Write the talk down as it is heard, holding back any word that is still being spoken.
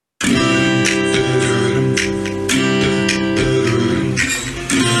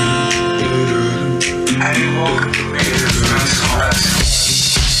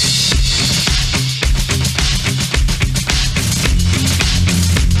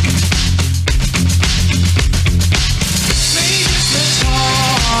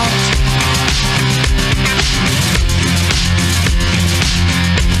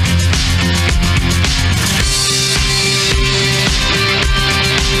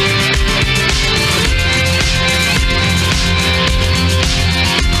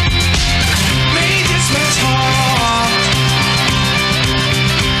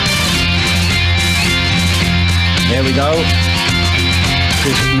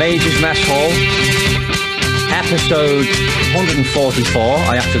Major's Mess Hall, episode 144.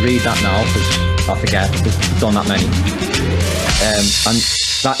 I have to read that now because I forget. We've done that many. And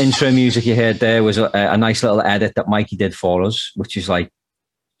that intro music you heard there was a nice little edit that Mikey did for us, which is like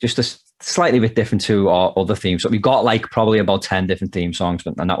just a slightly bit different to our other themes. So we've got like probably about 10 different theme songs,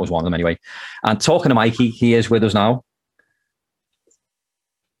 and that was one of them anyway. And talking to Mikey, he is with us now.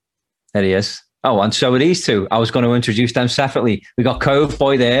 There he is. Oh, and so are these two. I was going to introduce them separately. We got Cove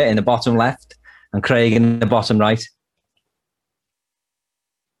Boy there in the bottom left and Craig in the bottom right.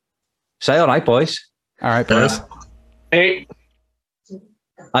 Say all right, boys. All right, boys. Hey.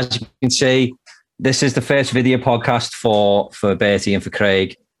 As you can see, this is the first video podcast for Bertie and for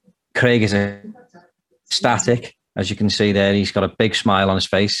Craig. Craig is ecstatic, as you can see there. He's got a big smile on his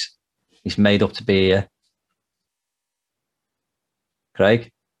face. He's made up to be here.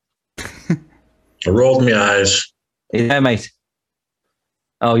 Craig? I rolled my eyes. Are you there, mate?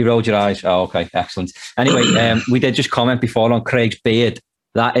 Oh, you rolled your eyes. Oh, okay. Excellent. Anyway, we did just comment before on Craig's beard.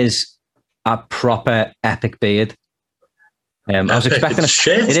 That is a proper epic beard. I was expecting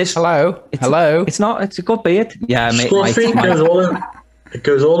shit. It is. Hello. It's not. It's a good beard. Yeah, mate. It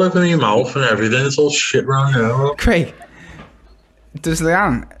goes all over my mouth and everything. It's all shit around here. Craig, does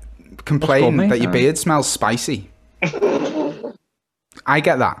Leanne complain that your beard smells spicy? I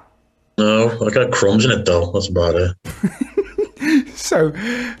get that. No, I got crumbs in it though. That's about it. So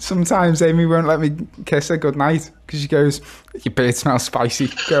sometimes Amy won't let me kiss her goodnight because she goes, "Your beard smells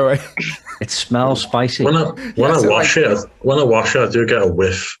spicy. Go away." It smells spicy. When I wash it, I do get a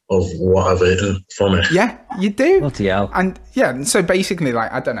whiff of what I've eaten from it. Yeah, you do. Bloody hell. And yeah, so basically,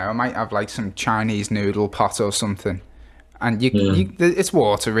 like, I don't know, I might have like some Chinese noodle pot or something, and it's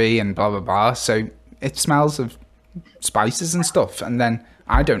watery and blah blah blah. So it smells of spices and stuff, and then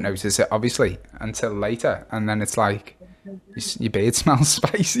I don't notice it obviously until later, and then it's like your beard smells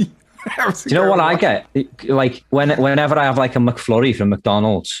spicy. Do you know what I get? Like whenever I have like a McFlurry from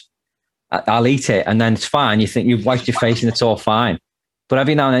McDonald's, I'll eat it and then it's fine. You think you've wiped your face and it's all fine, but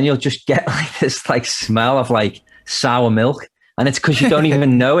every now and then you'll just get like this like smell of like sour milk, and it's because you don't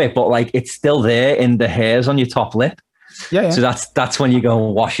even know it, but like it's still there in the hairs on your top lip. Yeah. So that's when you go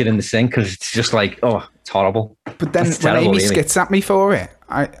and wash it in the sink because it's just like, oh, it's horrible. But then when Amy skits at me for it,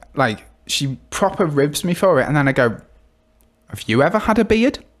 she proper ribs me for it, and then I go, "Have you ever had a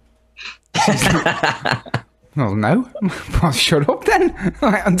beard?" Like, well, no. Well, shut up then.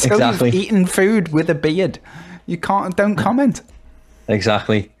 Until you've eaten food with a beard, you don't comment.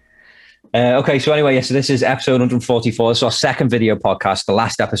 Exactly. Okay, so anyway, so this is episode 144. This is our second video podcast. The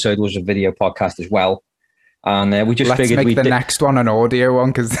last episode was a video podcast as well. And we just figured we'd make the next one an audio one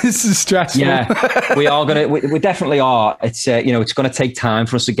because this is stressful. Yeah, we are gonna. We definitely are. It's it's going to take time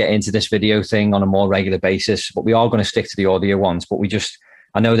for us to get into this video thing on a more regular basis, but we are going to stick to the audio ones. But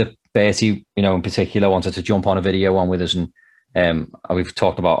I know that Bertie, in particular, wanted to jump on a video one with us, and we've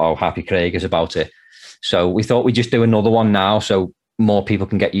talked about how happy Craig is about it. So we thought we'd just do another one now, so more people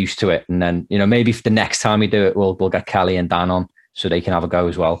can get used to it, and then maybe for the next time we do it, we'll get Kelly and Dan on so they can have a go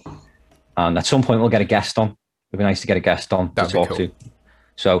as well. And at some point, we'll get a guest on. It'd be nice to get a guest on to talk to.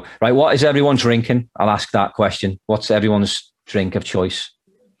 So, right, what is everyone drinking? I'll ask that question. What's everyone's drink of choice?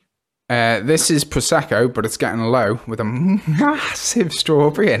 This is Prosecco, but it's getting low with a massive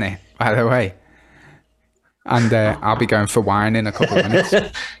strawberry in it, by the way. And I'll be going for wine in a couple of minutes.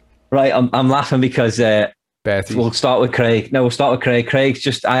 Right, I'm laughing because we'll start with Craig. No, we'll start with Craig.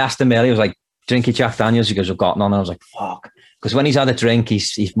 I asked him earlier, I was like, drink your Jack Daniels? He goes, I've got none. And I was like, fuck. Because when he's had a drink,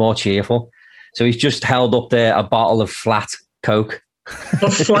 he's more cheerful. So he's just held up there a bottle of flat Coke.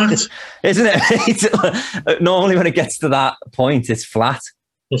 Flat? Isn't it? Normally when it gets to that point, it's flat.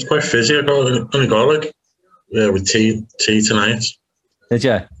 It's quite fizzy. I only got with tea tonight. Did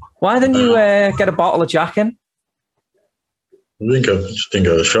you? Why didn't you get a bottle of Jack in? I just didn't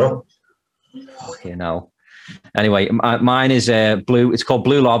go to the shop. Okay, no. Anyway, mine is blue. It's called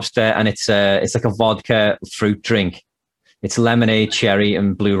Blue Lobster, and it's like a vodka fruit drink. It's lemonade, cherry,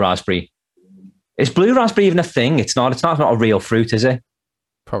 and blue raspberry. Is blue raspberry even a thing? It's not. It's not a real fruit, is it?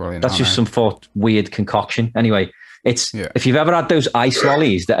 Probably not. That's just some weird concoction. Anyway, if you've ever had those ice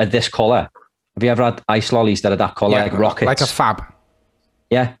lollies that are this colour, have you ever had ice lollies that are that colour, like rockets? Like a Fab.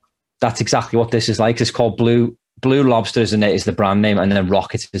 Yeah, that's exactly what this is like. It's called Blue Lobster is the brand name, and then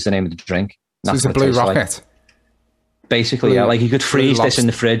Rocket is the name of the drink. So it's a blue rocket? Like. Basically, yeah. Like you could freeze this in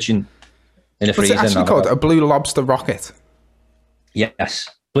the fridge and in a freezer. What's it actually called? A Blue Lobster rocket? Yes.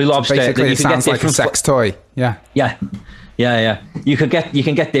 Blue Lobster. So basically, it sounds like a sex toy. Yeah. Yeah. You can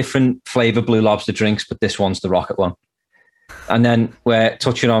get different flavour Blue Lobster drinks, but this one's the rocket one. And then we're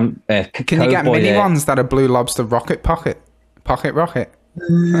touching on. Can you get mini ones that are Blue Lobster rocket pocket rocket?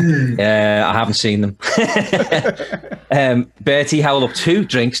 Yeah, I haven't seen them. Bertie held up 2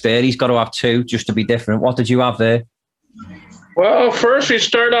 drinks there. He's got to have 2 just to be different. What did you have there? Well, first we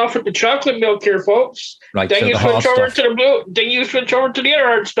start off with the chocolate milk here, folks. Right, Then so you the switch hard over stuff. to the blue. Then you switch over to the other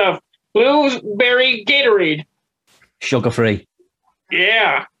hard stuff. Blueberry Gatorade. Sugar-free.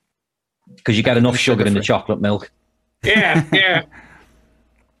 Yeah, Because you get enough sugar in the chocolate milk. yeah, yeah.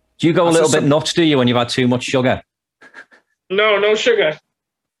 Do you go a That's little just bit nuts, do you, when you've had too much sugar? No sugar.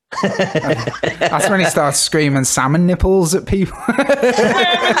 That's when he starts screaming salmon nipples at people.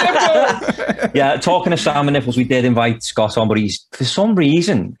 Yeah, talking of salmon nipples, we did invite Scott on, but he's, for some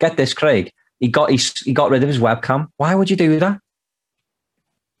reason, get this, Craig, he got rid of his webcam. Why would you do that?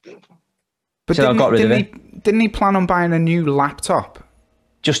 But So I got rid of it. Didn't he plan on buying a new laptop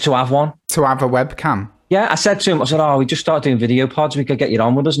Just to have one. to have a webcam? Yeah, I said to him, I said, we just started doing video pods. We could get you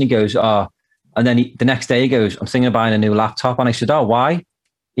on with us. And he goes, and then the next day he goes, I'm thinking of buying a new laptop. And I said, why?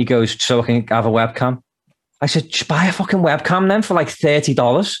 He goes, so I can have a webcam. I said, just buy a fucking webcam then for like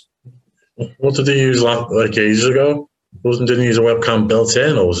 $30. What did he use like ages ago? Didn't he use a webcam built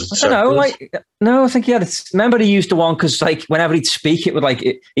in, or was it? I don't know. separate? No, I think he had it. Remember, he used the one because, like, whenever he'd speak, it would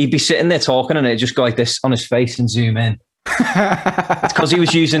he'd be sitting there talking, and it'd just go like this on his face and zoom in. It's because he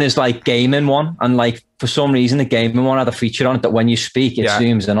was using his like gaming one, and like for some reason, the gaming one had a feature on it that when you speak, it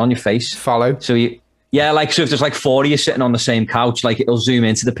zooms in on your face. Follow. So so if there's like 4 of you sitting on the same couch, like it'll zoom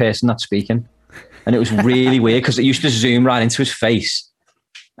into the person that's speaking, and it was really weird because it used to zoom right into his face.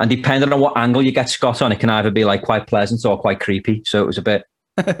 And depending on what angle you get Scott on, it can either be like quite pleasant or quite creepy. So it was a bit.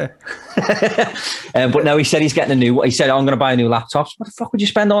 But no, he said he's getting a new. He said, I'm going to buy a new laptop. What the fuck would you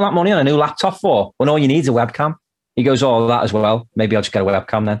spend all that money on a new laptop for? When all you need is a webcam. He goes, that as well. Maybe I'll just get a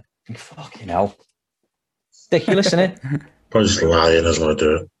webcam then. I think, fucking hell. Ridiculous, isn't it? Probably just lying, doesn't want to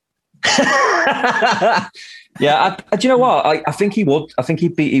do it. Yeah, do you know what? I think he would. I think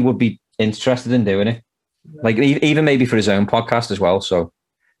he would be interested in doing it. Like even maybe for his own podcast as well. So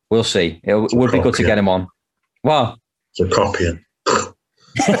we'll see. It would be good to get him on. Well, So copying.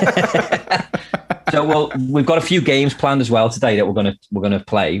 So we've got a few games planned as well today that we're gonna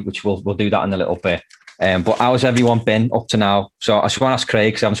play, which we'll do that in a little bit. But how's everyone been up to now? So I just want to ask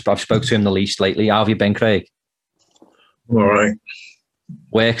Craig because I've spoke to him the least lately. How have you been, Craig? All right.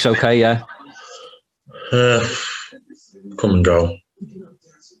 Work's okay, yeah. Come and go.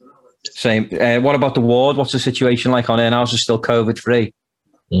 Same. What about the ward? What's the situation like on there now? Is it still COVID free?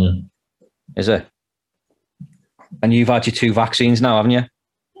 Mm. Is it? And you've had your 2 vaccines now, haven't you?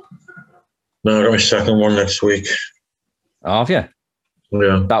 No, I got my second one next week. Oh, have you?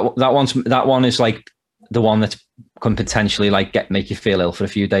 Yeah. That one is like the one that can potentially like make you feel ill for a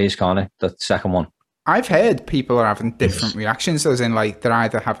few days, can't it? The second one. I've heard people are having different reactions, as in like they're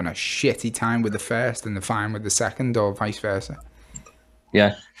either having a shitty time with the first and they're fine with the second, or vice versa.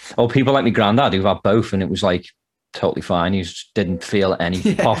 Yeah. Or people like my granddad who've had both, and it was like totally fine. He just didn't feel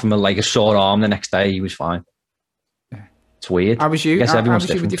anything apart from a sore arm. The next day, he was fine. Yeah. It's weird. How was you? I guess How everyone's was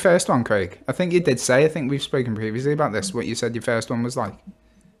you with different. your first one, Craig? I think you did say. I think we've spoken previously about this. What you said your first one was like.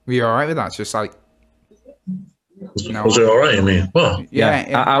 Were you all right with that? It's just like. No. Was it all right? I mean, well,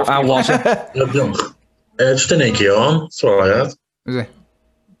 Yeah. How was it? just an achy arm. That's all I had. Was it?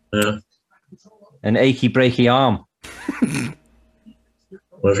 Yeah. An achy, breaky arm.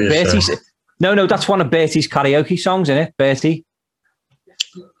 Whatever you Bertie's, say. no, that's one of Bertie's karaoke songs, isn't it, Bertie?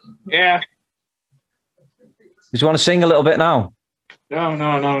 Yeah. Do you want to sing a little bit now? No.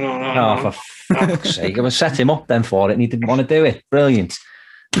 Oh, for fuck's sake. I was set him up then for it and he didn't want to do it. Brilliant.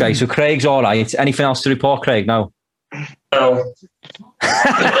 Okay, so Craig's all right. Anything else to report, Craig? No. No.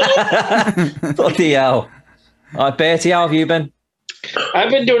 Bloody hell. All right, Bertie, how have you been? I've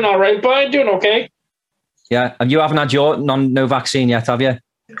been doing all right, but I'm doing okay. Yeah, and you haven't had your no vaccine yet, have you?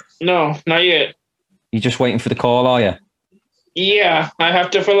 No, not yet. You're just waiting for the call, are you? Yeah, I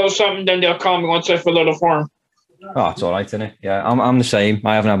have to fill out something, then they'll call me once I fill out a form. Oh, it's all right, isn't it? Yeah, I'm the same.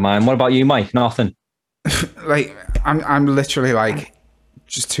 I haven't had mine. What about you, Mike? Nothing. Like I'm literally like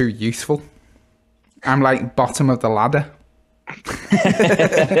just too youthful. I'm like bottom of the ladder.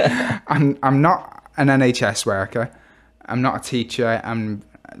 I'm not an NHS worker. I'm not a teacher.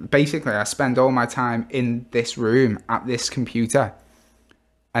 I spend all my time in this room at this computer,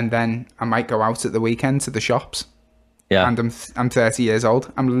 and then I might go out at the weekend to the shops. Yeah, and I'm 30 years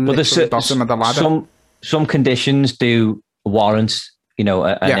old. I'm but literally bottom of the ladder. Some conditions do warrant, an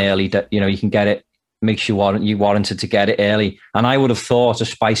early. You can get it. Makes you warranted to get it early. And I would have thought a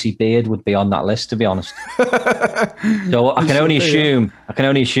spicy beard would be on that list, to be honest. So I can only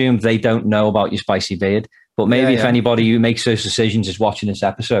assume they don't know about your spicy beard. But maybe if anybody who makes those decisions is watching this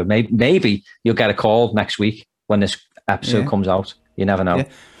episode, maybe you'll get a call next week when this episode comes out. You never know. Yeah.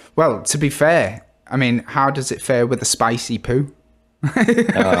 Well, to be fair, I mean, how does it fare with a spicy poo?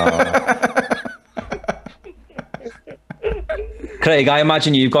 Craig, I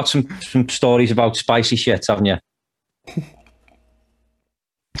imagine you've got some stories about spicy shit, haven't you?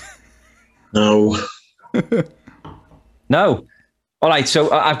 No. No. All right,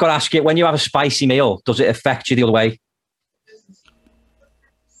 so I've got to ask you, when you have a spicy meal, does it affect you the other way?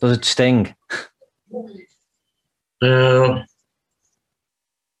 Does it sting? No,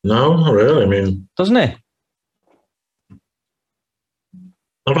 not really. I mean, Doesn't it?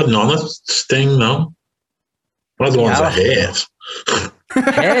 I've had none that sting, no. One of the ones I hate.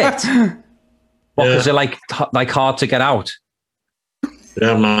 Hate? What, because they're like hard to get out?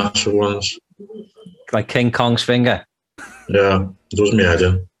 Yeah, massive ones. Like King Kong's finger? Yeah, it does me head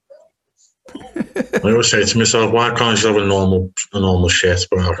in. I always say to myself, why can't I just have a normal shit?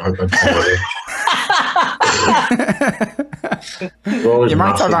 But I can't. You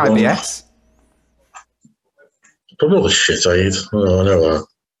might have IBS. Probably all the shit I eat. I know that.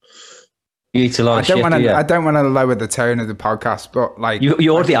 You eat a lot of shit, do you? I don't want to lower the tone of the podcast, but like... You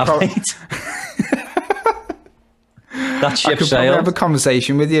already have, mate. That ship I could sailed. probably have a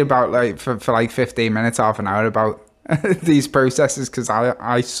conversation with you about like for like 15 minutes, half an hour about these processes, because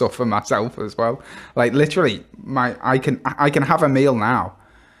I suffer myself as well. Like literally, I can have a meal now,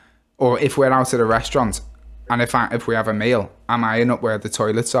 or if we're out at a restaurant, and if we have a meal, I'm eyeing up where the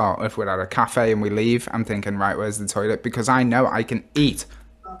toilets are. If we're at a cafe and we leave, I'm thinking, right, where's the toilet? Because I know I can eat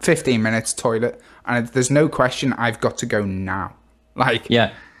 15 minutes toilet, and there's no question I've got to go now. Like,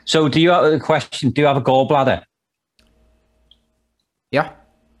 yeah. So do you have a question? Do you have a gallbladder? Yeah.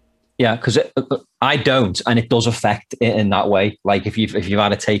 Yeah, because I don't, and it does affect it in that way. Like if you've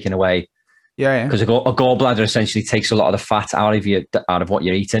had it taken away, yeah. Because a gallbladder essentially takes a lot of the fat out of what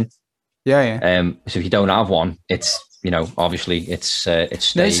you're eating. Yeah. So if you don't have one, it's obviously it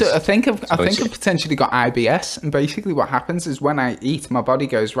stays. No, so I think I've potentially got IBS, and basically what happens is when I eat, my body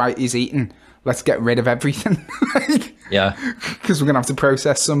goes, right, he's eating, let's get rid of everything. Yeah, because we're gonna have to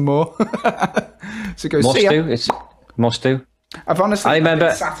process some more. So it goes, must do. I've honestly, I remember,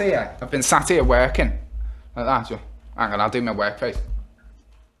 I've been sat here working like that. So, hang on, I'll do my work face.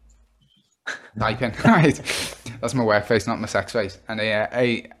 Typing, right? That's my work face, not my sex face. And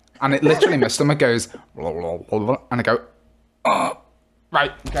and it literally, my stomach goes, and I go, oh,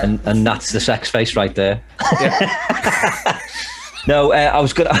 right. Okay. And that's the sex face right there. Yeah. No, I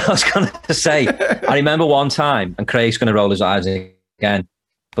was gonna say, I remember one time, and Craig's gonna roll his eyes again,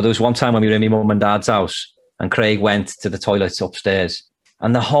 but there was one time when we were in my mum and dad's house, and Craig went to the toilets upstairs,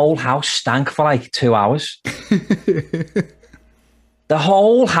 and the whole house stank for like 2 hours. The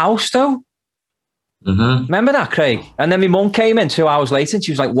whole house, though. Mm-hmm. Remember that, Craig? And then my mum came in 2 hours later, and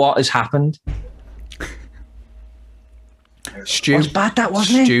she was like, "What has happened?" Stu, was bad, that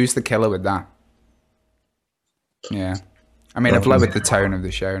wasn't it? Stu's the killer with that. Yeah, I mean, I've lowered the tone of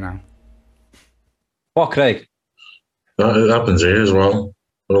the show now. What, Craig? It happens here as well.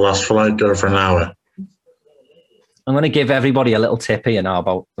 It'll last for an hour. I'm going to give everybody a little tip here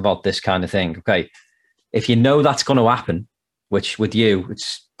now about this kind of thing. Okay, if you know that's going to happen, which with you it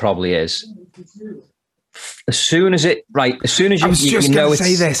probably is, as soon as you know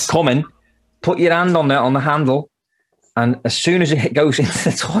it's coming, put your hand on the handle, and as soon as it goes into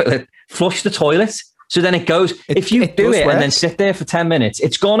the toilet, flush the toilet. So then it goes. If you do it and then sit there for 10 minutes,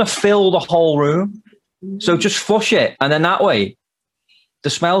 it's going to fill the whole room. So just flush it, and then that way, the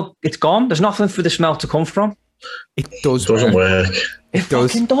smell, it's gone. There's nothing for the smell to come from. It doesn't work. It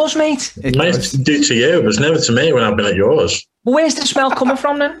fucking does, mate. It might do to you, but it's never to me when I've been at yours. Well, where's the smell coming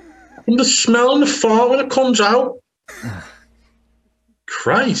from then? From the smell and the fart when it comes out.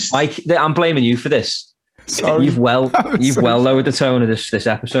 Christ. Mike, I'm blaming you for this. Sorry. You've well lowered the tone of this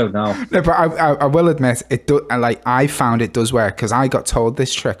episode now. No, but I will admit it does. Like, I found it does work because I got told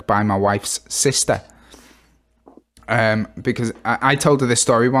this trick by my wife's sister. Because I told her this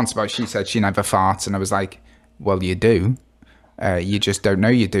story once about, she said she never farts, and I was like, well, you do. You just don't know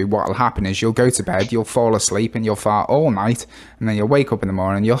you do. What'll happen is you'll go to bed, you'll fall asleep, and you'll fart all night, and then you'll wake up in the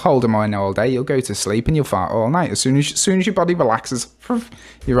morning, you'll hold them on all day, you'll go to sleep, and you'll fart all night. As soon as your body relaxes,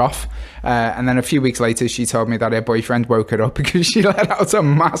 you're off. And then a few weeks later, she told me that her boyfriend woke her up because she let out a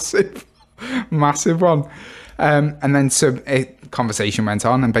massive one. And then so a conversation went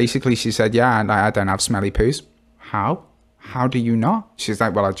on, and basically she said, yeah, I don't have smelly poos. How do you not? She's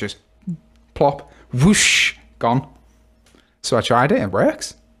like, well, I just plop, whoosh, gone. So I tried it. It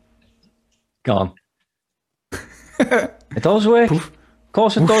works. Gone. It does work. Of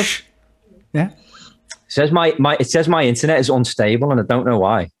course it does. Yeah. It says my internet is unstable, and I don't know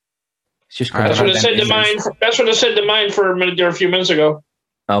why. It's just That's what it said to mine. That's what it said to mine for a minute there a few minutes ago.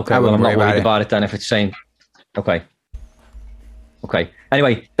 Okay, well, I'm not worried about it then if it's saying. Okay.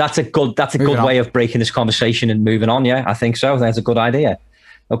 Anyway, that's a good way of breaking this conversation and moving on. Yeah, I think so. That's a good idea.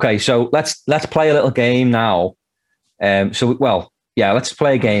 Okay, so let's play a little game now. Let's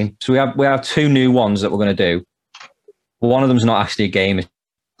play a game. So we have two new ones that we're going to do. One of them's not actually a game;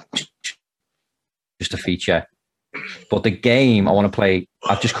 it's just a feature. But the game I want to play,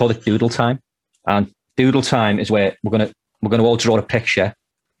 I've just called it Doodle Time, and Doodle Time is where we're going to all draw a picture.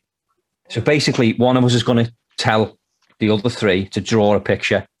 So basically, one of us is going to tell the other three to draw a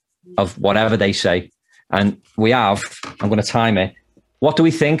picture of whatever they say, and I'm going to time it. What do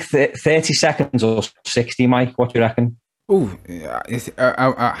we think? 30 seconds or 60, Mike? What do you reckon? Ooh,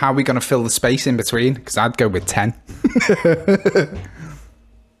 how are we going to fill the space in between? Because I'd go with 10.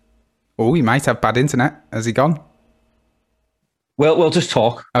 Oh, he might have bad internet. Has he gone? We'll just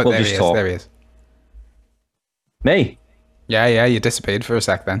talk. Oh, we'll there just he talk. is. There he is. Me? Yeah, you disappeared for a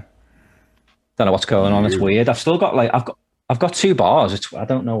sec then. Don't know what's going on. It's weird. I've still got I've got 2 bars. I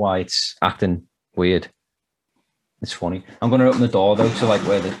don't know why it's acting weird. It's funny. I'm going to open the door though to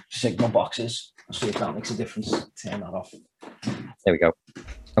where the signal box is. I'll see if that makes a difference. Turn that off. There we go.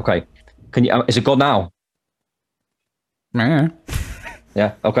 Okay. Can you? Is it good now? Yeah.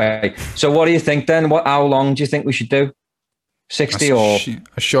 Yeah. Okay. So what do you think then? How long do you think we should do? 60 or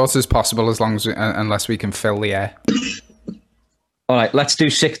as short as possible, as long as unless we can fill the air. All right. Let's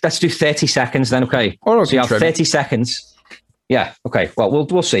do 30 seconds then. Okay. Or so you have 30 seconds. Yeah. Okay. Well,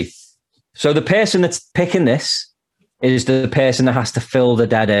 we'll see. So the person that's picking this is the person that has to fill the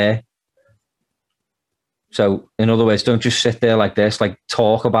dead air. So in other words, don't just sit there like this,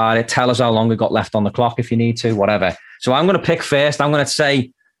 talk about it. Tell us how long we've got left on the clock if you need to, whatever. So I'm going to pick first. I'm going to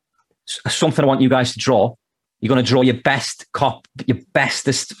say something I want you guys to draw. You're going to draw your bestest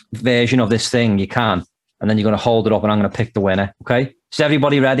version of this thing you can. And then you're going to hold it up and I'm going to pick the winner. Okay. Is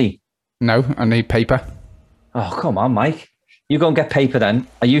everybody ready? No, I need paper. Oh, come on, Mike. You go and get paper then.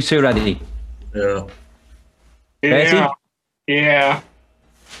 Are you two ready? Yeah. Bertie? Yeah.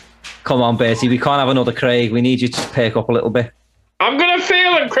 Come on, Bertie. We can't have another Craig. We need you to pick up a little bit. I'm going to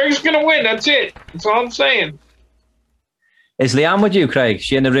fail and Craig's going to win. That's it. That's all I'm saying. Is Leanne with you, Craig? Is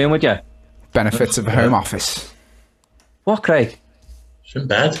she in the room with you? Benefits of a home office. What, Craig? She's in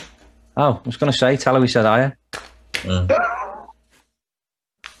bed. Oh, I was going to say, tell her we said hiya.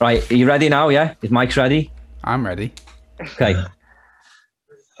 Right, are you ready now, yeah? Is Mike's ready? I'm ready. Okay.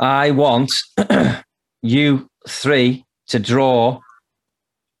 I want you three to draw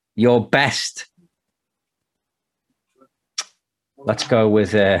your best. Let's go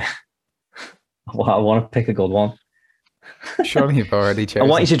with... I want to pick a good one. Surely you've already chosen. I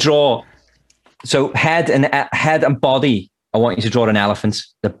want you to draw... So head and body, I want you to draw an elephant.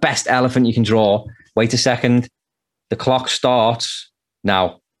 The best elephant you can draw. Wait a second. The clock starts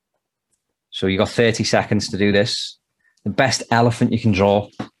now. So you got 30 seconds to do this. The best elephant you can draw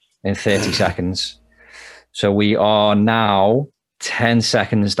in 30 seconds. So we are now 10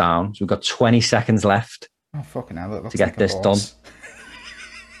 seconds down. So we've got 20 seconds left fucking hell, to get this done.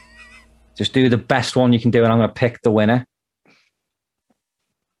 Just do the best one you can do and I'm going to pick the winner.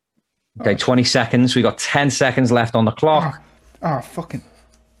 Okay, 20 seconds. We got 10 seconds left on the clock. Oh, fucking.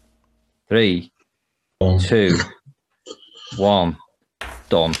 3, 2, 1.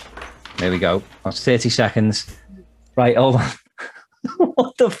 Done. There we go. That's 30 seconds. Right, hold on.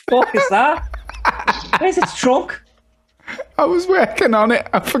 What the fuck is that? Where's its trunk? I was working on it.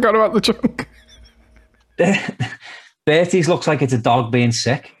 I forgot about the trunk. Bertie's looks like it's a dog being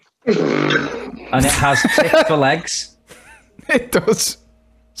sick. And it has ticks for legs. It does.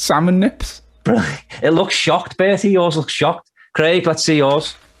 Salmon nips. It looks shocked, Bertie. Yours looks shocked. Craig, let's see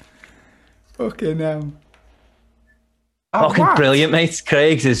yours. Fucking Fucking brilliant, mate.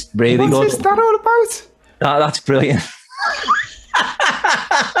 Craig's is really good. What is that all about? That's brilliant.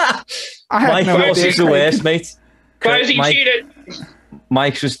 Mike, yours is the worst, mate. Guys, he cheated.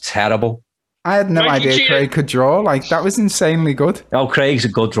 Mike's was terrible. I had no idea Craig could draw. That was insanely good. Oh, Craig's a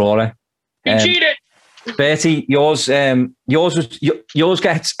good drawer. He cheated. Bertie, yours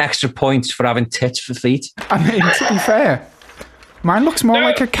gets extra points for having tits for feet. I mean, to be fair, mine looks more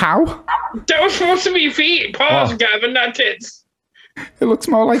like a cow. That was supposed to be feet. Pause, Gavin, not tits. It looks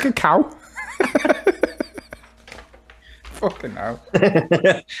more like a cow. Fucking hell.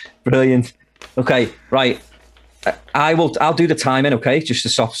 Brilliant. Okay, right. I'll do the timing, okay? Just to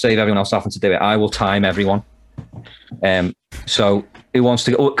save everyone else having to do it. I will time everyone. So who wants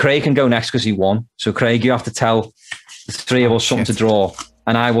to go? Craig can go next because he won. So Craig, you have to tell the three of us something to draw,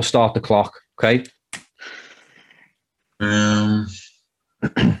 and I will start the clock. Okay.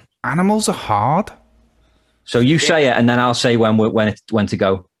 Animals are hard. So you say it, and then I'll say when to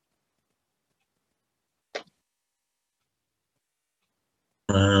go.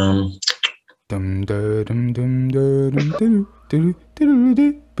 Dum dum dum dum dum dum dum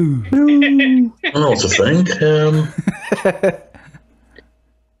dum boo. I don't know what to think.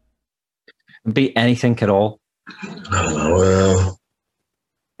 Be anything at all. I don't know.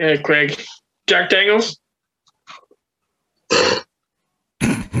 Yeah, Craig. Jack Daniels.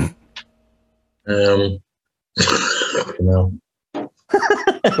 No.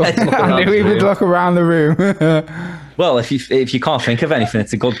 I knew he would look around the room. Well, if you can't think of anything,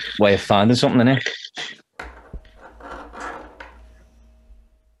 it's a good way of finding something, isn't it?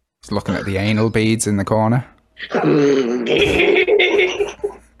 He's looking at the anal beads in the corner.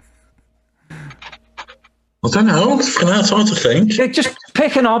 I don't know. It's hard to think. Yeah, just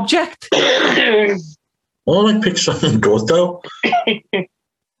pick an object. I like pick something good though.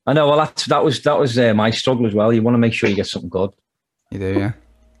 I know. Well, that was my struggle as well. You want to make sure you get something good. You do, yeah.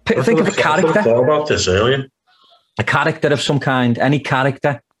 Think of a character. I thought about this earlier. A character of some kind. Any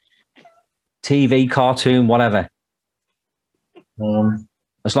character. TV, cartoon, whatever.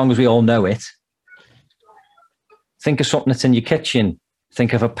 As long as we all know it. Think of something that's in your kitchen.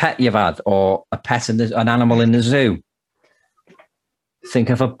 Think of a pet you've had, or a pet an animal in the zoo. Think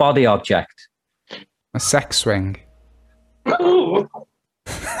of a body object. A sex swing.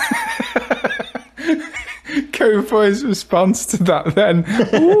 Go for his response to that then.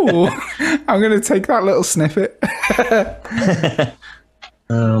 Ooh, I'm going to take that little snippet.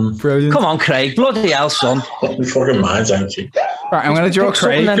 Brilliant. Come on, Craig. Bloody hell, son. Your fucking mind's empty. Right, I'm going to draw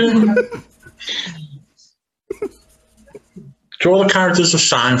Craig. Draw the characters of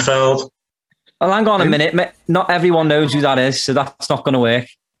Seinfeld. Well, hang on a minute. Not everyone knows who that is, so that's not going to work.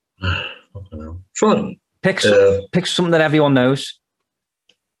 Fine. Pick something that everyone knows.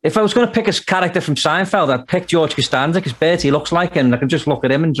 If I was going to pick a character from Seinfeld, I'd pick George Costanza because Bertie looks like him. I can just look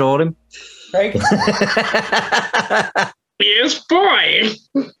at him and draw him. Craig. Yes, boy.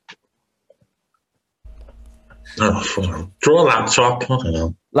 Oh, fine. Draw a laptop. I don't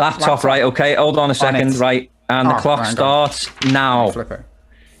know. Laptop, right? Okay, hold on a second, right? And the clock starts now. Flipper.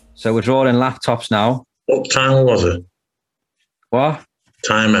 So we're drawing laptops now. What time was it? What?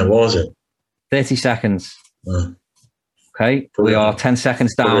 Timer, what was it? 30 seconds. Oh. Okay, we are 10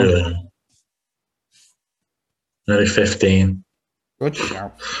 seconds down. Nearly 15. Good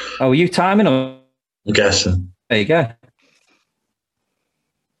shout. Oh, are you timing? Or? I'm guessing. There you go.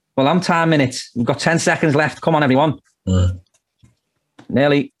 Well, I'm timing it. We've got 10 seconds left. Come on, everyone.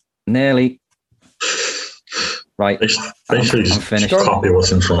 Nearly. Right. Basically, I'm finished. Copy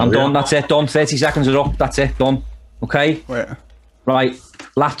what's in front I'm of you. done. That's it. Done. 30 seconds is up. That's it. Done. Okay. Wait. Right.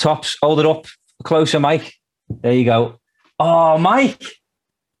 Laptops. Hold it up. Closer, Mike. There you go. Oh, Mike.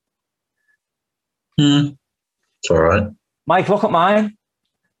 It's all right. Mike, look at mine.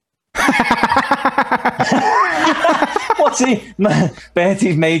 What's he?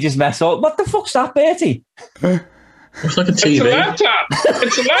 Bertie's made his mess up. What the fuck's that, Bertie? Looks like a TV. It's a laptop.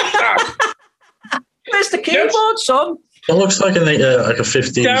 It's a laptop. Where's the keyboard, son? It looks like a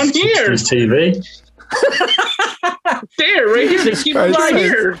 50s, Down here. 60s TV. There, right here. The keyboard right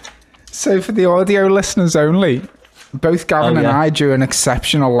here. So for the audio listeners only, both Gavin and I drew an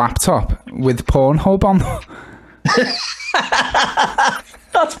exceptional laptop with Pornhub on.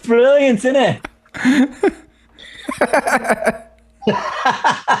 That's brilliant, isn't it?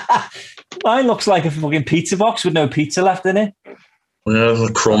 Mine looks like a fucking pizza box with no pizza left in it. Yeah,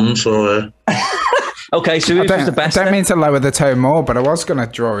 the crumbs or Okay, so who's the best? I don't mean to lower the tone more, but I was going to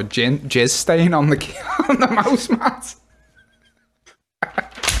draw a jizz stain on the mouse mat.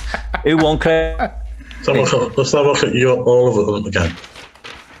 Who won, Craig? Let's have a look at all of them again.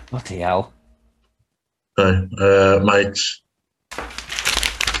 What the hell? Okay, Mike's.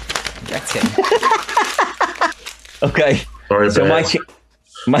 Get him. Okay. Sorry, so Bert.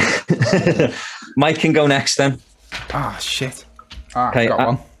 Mike can go next then. Ah, shit. Ah, Okay, got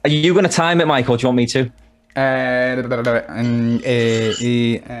one. are you going to time it, Mike, or do you want me to? Hang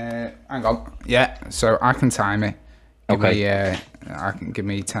on. Yeah, so I can time it. Okay. Give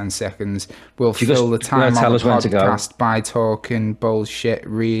me 10 seconds. We'll You fill the just time tell on us the when to go. podcast by talking bullshit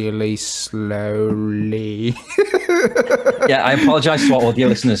really slowly. Yeah, I apologise to our audio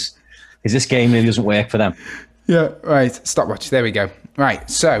listeners because this game really doesn't work for them. Yeah, right. Stopwatch. There we go. Right,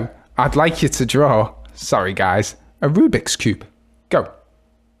 so I'd like you to draw, sorry guys, a Rubik's Cube. Go.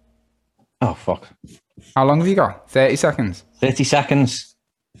 Oh, fuck. How long have you got? 30 seconds. 30 seconds.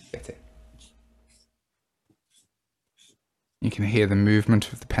 Get it. You can hear the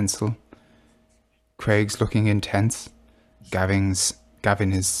movement of the pencil. Craig's looking intense. Gavin's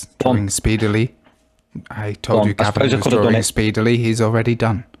Gavin is Done. drawing speedily. I told you I Gavin suppose I was could have done drawing it. speedily. He's already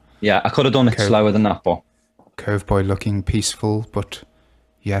done. Yeah, I could have done it Okay. slower than that, but Cove boy looking peaceful, but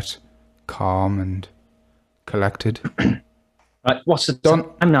yet calm and collected. right. What's the Done.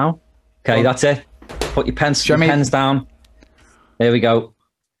 time now? Okay, Done. that's it. Put your pens, Show me. pens down. There we go.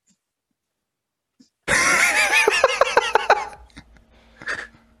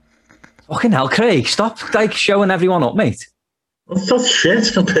 Fucking hell, Craig! Stop like showing everyone up, mate. That's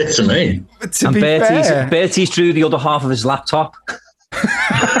shit compared to me. But to And be fair, Bertie's drew the other half of his laptop.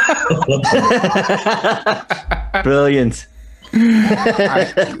 Brilliant.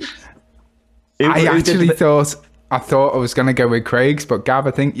 I actually thought I was going to go with Craig's, but Gav,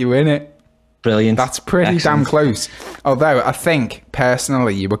 I think you win it. Brilliant. That's pretty damn close. Although I think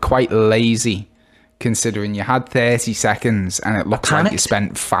personally you were quite lazy, considering you had 30 seconds and it looks like you Panicked.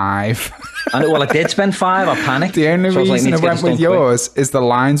 spent 5. Well, I did spend 5. I panicked. The only So was like, reason need I to get went this with done quick. yours is the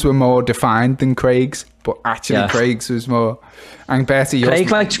lines were more defined than Craig's, but actually Yeah. Craig's was more. And Bertie, yours.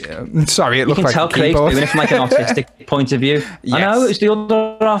 Craig likes- sorry, it You looked can like tell a Craig's keyboard. doing it from like an autistic point of view. I Yes. know, it was the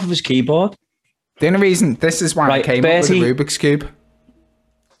other half of his keyboard. The only reason this is why Right, I came Bertie- up with a Rubik's cube.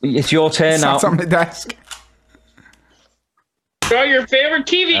 It's your turn now. Sat on my desk. Draw your favorite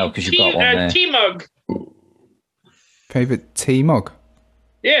TV Oh, 'cause you've got one there. tea mug. Favorite tea mug.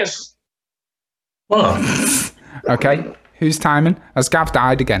 Yes. What? Okay, who's timing? Has Gav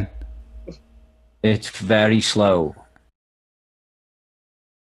died again? It's very slow.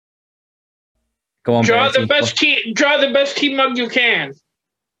 Go on, Draw Bertie. the best tea. Draw the best tea mug you can.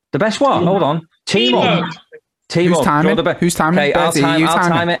 The best what? Hold on. Tea Team mug. up. Team Who's up. timing? Draw the Who's timing? Okay, I'll Bertie, time, you I'll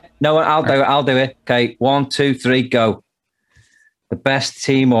timing? time it. No, I'll do it. I'll do it. Okay, 1, 2, 3, go. The best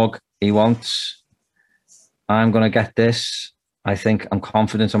tea mug he wants. I'm going to get this. I think I'm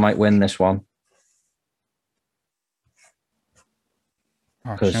confident I might win this one.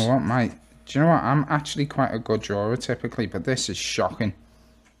 Oh, do you know what, mate? Do you know what? I'm actually quite a good drawer typically, but this is shocking.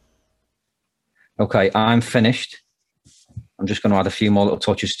 Okay, I'm finished. I'm just going to add a few more little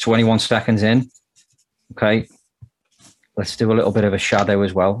touches. 21 seconds in. Okay. Let's do a little bit of a shadow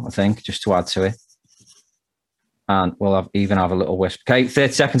as well, I think, just to add to it. And we'll even have a little wisp. Okay,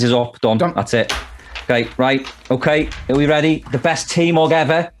 30 seconds is up. Done. Done. That's it. Okay, right. Okay, are we ready? The best tea mug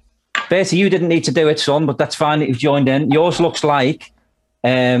ever. Bertie, you didn't need to do it, son, but that's fine that you've joined in. Yours looks like,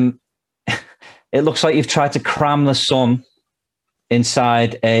 it looks like you've tried to cram the sun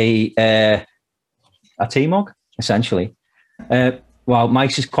inside a tea mug, essentially. Well,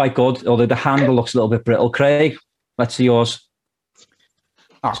 Mike's is quite good, although the handle looks a little bit brittle. Craig, let's see yours.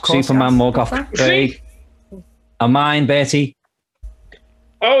 Oh, of course, Superman Gav. mug off Craig. And mine, Bertie.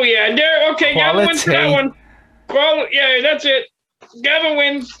 Oh yeah, there. Okay, Gavin wins for that Quality. one. Well, yeah, that's it. Gavin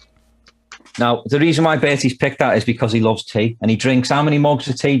wins. Now, the reason why Bertie's picked that is because he loves tea and he drinks. How many mugs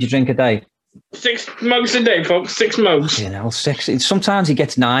of tea do you drink a day? 6 mugs a day, folks. 6 mugs. You know, 6. Sometimes he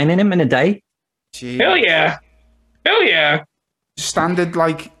gets 9 in him in a day. Gee. Hell yeah. Hell yeah. Standard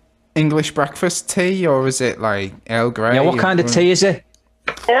like English breakfast tea, or is it like Earl Grey? Yeah, what kind of tea is it?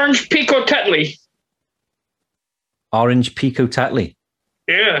 Orange Pico Tetley. Orange Pico Tetley.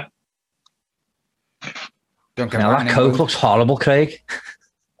 Yeah. Don't get Now, that in that Coke England. looks horrible, Craig.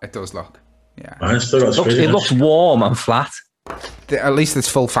 It does look. Yeah. I still got It squeezing. looks warm and flat. At least it's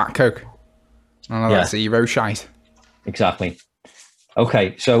full fat Coke. None of Yeah. that zero shite. Exactly.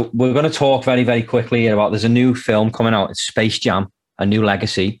 Okay, so we're going to talk very, very quickly about there's a new film coming out. It's Space Jam, A New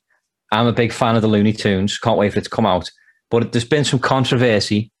Legacy. I'm a big fan of the Looney Tunes. Can't wait for it to come out. But there's been some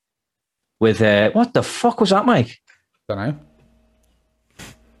controversy with... what the fuck was that, Mike? Don't know.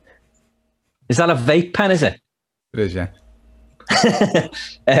 Is that a vape pen, is it? It is, yeah.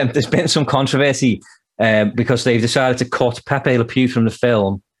 There's been some controversy because they've decided to cut Pepe Le Pew from the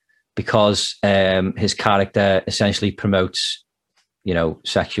film because his character essentially promotes,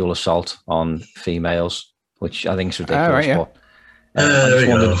 sexual assault on females, which I think is ridiculous. right, yeah. But, I There just we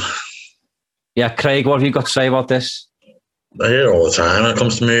go. wondered- yeah, Craig, what have you got to say about this? I hear it all the time when it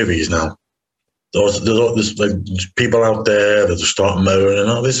comes to movies now. There's like people out there that just start moaning,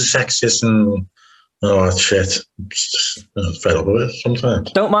 oh, this is sexist and all that shit. Just, fed up with it sometimes.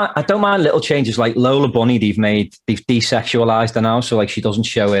 I don't mind little changes like Lola Bunny. They've desexualized her now, so like she doesn't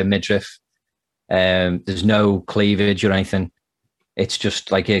show her midriff. There's no cleavage or anything. It's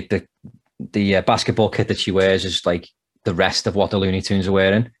just like the basketball kit that she wears is like the rest of what the Looney Tunes are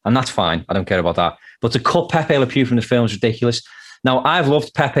wearing, and that's fine. I don't care about that. But to cut Pepe Le Pew from the film is ridiculous. Now, I've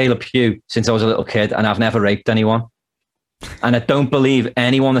loved Pepe Le Pew since I was a little kid, and I've never raped anyone. And I don't believe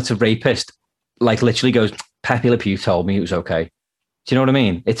anyone that's a rapist, like, literally goes, Pepe Le Pew told me it was okay. Do you know what I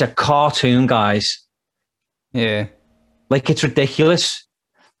mean? It's a cartoon, guys. Yeah. Like, it's ridiculous.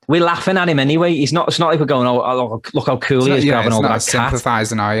 We're laughing at him anyway. It's not like we're going, oh look how cool he is grabbing over that cat.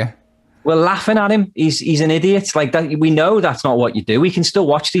 Sympathising, are you? We're laughing at him. He's an idiot. Like that. We know that's not what you do. We can still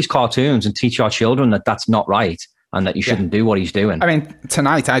watch these cartoons and teach our children that that's not right and that you shouldn't do what he's doing. I mean,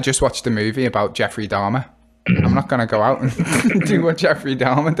 tonight I just watched a movie about Jeffrey Dahmer. I'm not going to go out and do what Jeffrey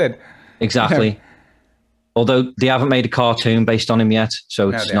Dahmer did. Exactly. Although they haven't made a cartoon based on him yet, so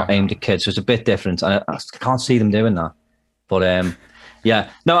it's not aimed at kids. So it's a bit different. And I can't see them doing that. But yeah,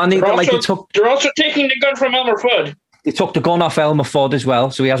 no, and they're also taking the gun from Elmer Fudd. They took the gun off Elmer Fudd as well,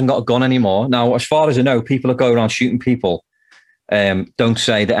 so he hasn't got a gun anymore. Now, as far as I know, people that go around shooting people don't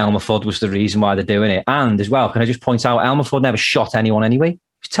say that Elmer Fudd was the reason why they're doing it. And as well, can I just point out, Elmer Fudd never shot anyone anyway.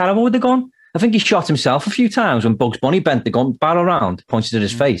 He's terrible with the gun. I think he shot himself a few times when Bugs Bunny bent the gun barrel around, pointed at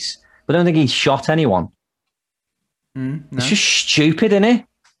his face. But I don't think he shot anyone. No. It's just stupid, isn't it?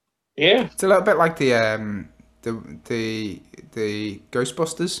 Yeah. It's a little bit like the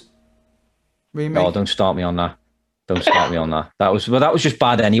Ghostbusters remake. Oh, don't start me on that. Don't start me on that. That was just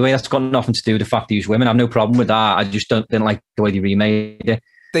bad anyway. That's got nothing to do with the fact he was women. I have no problem with that. I just didn't like the way they remade it.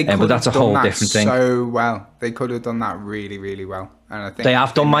 But that's a whole different thing. So well, they could have done that really, really well. And I think they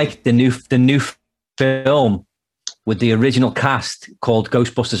have done, Mike. The new film with the original cast called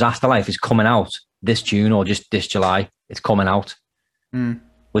Ghostbusters Afterlife is coming out this June or just this July. It's coming out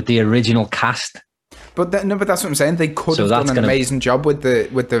with the original cast. But that's what I'm saying. They could have done an amazing job with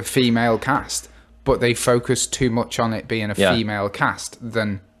the female cast, but they focused too much on it being a female cast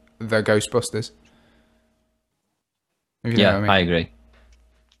than the Ghostbusters. If you know what I mean. I agree.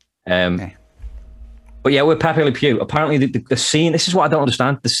 But yeah, with Pepe Le Pew, apparently the scene, this is what I don't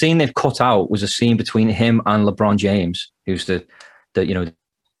understand. The scene they've cut out was a scene between him and LeBron James, who's the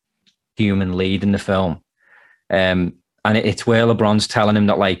human lead in the film. And it's where LeBron's telling him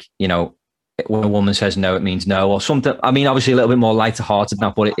that, like, you know, when a woman says no, it means no, or something. I mean, obviously a little bit more lighter-hearted than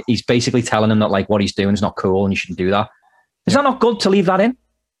that, but he's basically telling him that, like, what he's doing is not cool and you shouldn't do that. Is that not good to leave that in?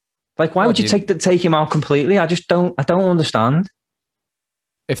 Like, why would you take him out completely? I don't understand.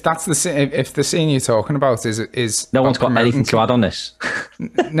 If that's if the scene you're talking about is no one's got anything to add on this.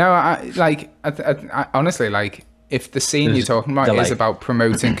 No, I honestly, like, if the scene you're talking about is about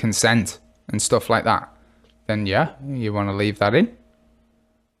promoting consent and stuff like that, then yeah, you want to leave that in.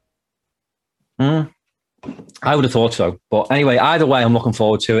 I would have thought so. But anyway, either way, I'm looking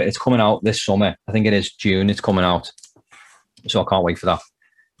forward to it. It's coming out this summer. I think it is June. It's coming out. So I can't wait for that.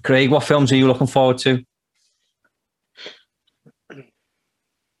 Craig, what films are you looking forward to?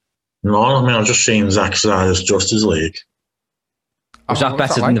 No, I mean, I've just seen Zack Snyder's Justice League. Was that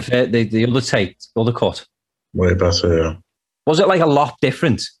better than the other take, other cut? Way better, yeah. Was it like a lot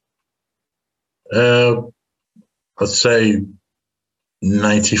different? I'd say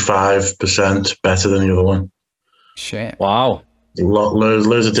 95% better than the other one. Shit. Wow.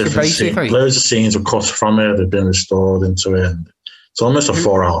 Loads of different scenes. Loads of scenes were cut from it. They've been restored into it. And it's almost a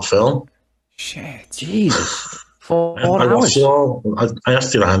 4-hour film. Shit. Jesus. 4 hours. I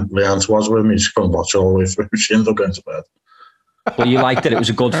asked Leanne to watch with me. She couldn't watch all the way through. She ended up going to bed. But you liked it? It was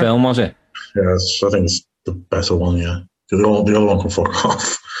a good film, was it? Yes, I think it's the better one, yeah. The other one can fuck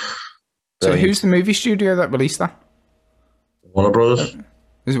off. So who's the movie studio that released that? Warner Brothers.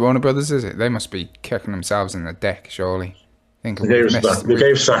 Is it Warner Brothers, is it? They must be kicking themselves in the dick, surely. They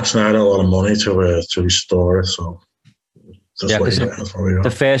gave Zack Snyder a lot of money to restore it, so...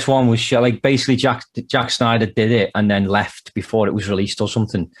 the first one was like basically Jack Snyder did it and then left before it was released or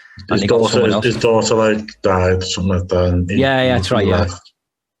something. His daughter like died, something like that. And that's right. Left.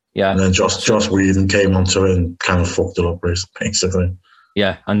 Yeah. And then Joss Whedon came onto it and kind of fucked it up, basically.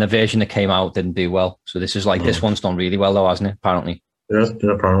 Yeah, and the version that came out didn't do well. So this is like this one's done really well though, hasn't it? Apparently. Yeah,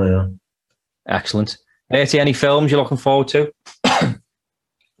 apparently, yeah. Excellent. Bertie, any films you're looking forward to?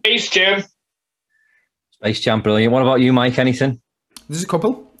 Space Jam. Space Jam, brilliant. What about you, Mike? Anything? There's a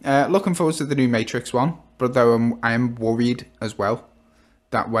couple. Looking forward to the new Matrix one, but though I am worried as well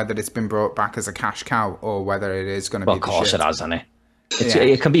that whether it's been brought back as a cash cow or whether it is going to be. Of course it has, hasn't it?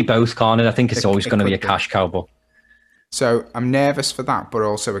 It can be both, can't it? I think it's always going to be a cash cow, but. So I'm nervous for that, but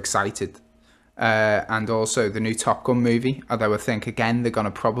also excited. And also the new Top Gun movie, although I think again they're going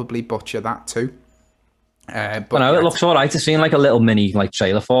to probably butcher that too. But no, it looks all right. I've seen like a little mini like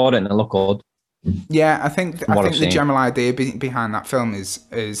trailer for it, and it looked good. Yeah, I think the general idea behind that film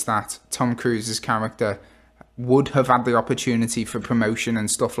is that Tom Cruise's character would have had the opportunity for promotion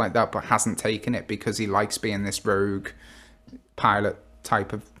and stuff like that, but hasn't taken it because he likes being this rogue pilot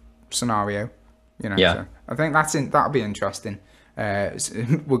type of scenario. You know, yeah. So I think that'll be interesting.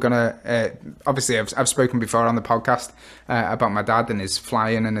 We're gonna obviously I've spoken before on the podcast about my dad and his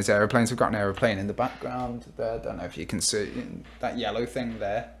flying and his aeroplanes. We've got an aeroplane in the background there. I don't know if you can see that yellow thing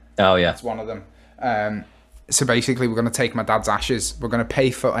there. Oh yeah, that's one of them. So basically, we're gonna take my dad's ashes. We're gonna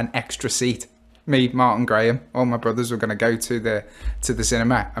pay for an extra seat. Me, Martin, Graham, all my brothers were gonna go to the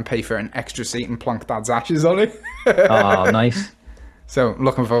cinema and pay for an extra seat and plonk dad's ashes on it. Oh, nice. So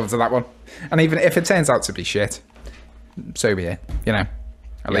looking forward to that one. And even if it turns out to be shit, so be it. You know,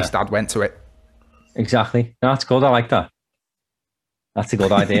 at least Dad went to it. Exactly. No, that's good. I like that. That's a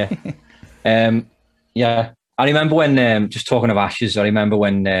good idea. Yeah, I remember when just talking of ashes. I remember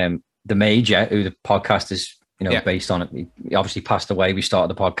when the Major, who the podcast is based on, it, he obviously passed away. We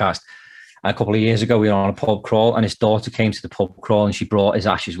started the podcast. And a couple of years ago, we were on a pub crawl, and his daughter came to the pub crawl, and she brought his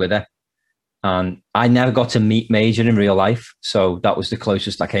ashes with her. And I never got to meet Major in real life, so that was the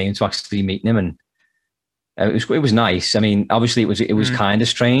closest I came to actually meeting him, and it was nice. I mean, obviously it was kind of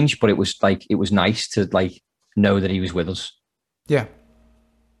strange, but it was nice to know that he was with us. Yeah.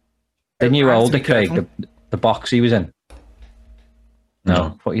 Didn't you hold it, Craig? The box he was in?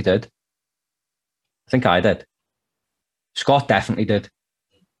 No, what you did? I think I did. Scott definitely did.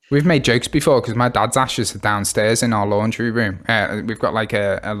 We've made jokes before because my dad's ashes are downstairs in our laundry room. We've got like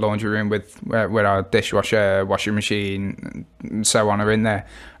a laundry room with where our dishwasher, washing machine, and so on are in there,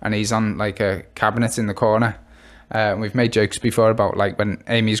 and he's on like a cabinet in the corner. We've made jokes before about like when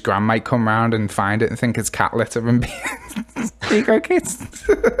Amy's gran might come round and find it and think it's cat litter and be there you go, kids.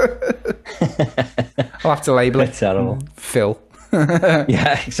 I'll have to label it. Terrible. Phil.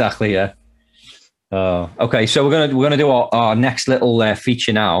 Yeah, exactly. Yeah. Okay, so we're gonna do our next little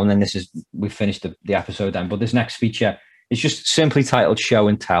feature now, and then we've finished the episode then. But this next feature is just simply titled Show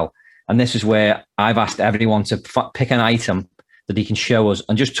and Tell, and this is where I've asked everyone to pick an item that he can show us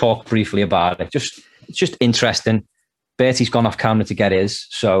and just talk briefly about it. It's just interesting. Bertie's gone off camera to get his,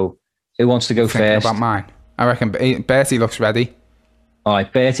 so who wants to go first? About mine, I reckon Bertie looks ready. All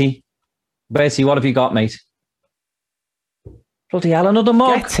right, Bertie, what have you got, mate? Bloody hell, another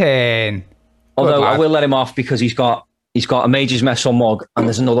mug. Get in. Although I will let him off because he's got a Major's Messel mug, and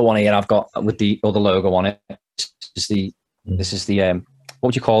there's another one here I've got with the other logo on it. This is the what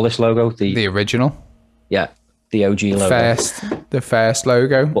would you call this logo? The original. Yeah, the OG logo. The first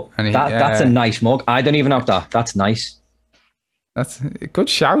logo. That's a nice mug. I don't even have that. That's nice. That's a good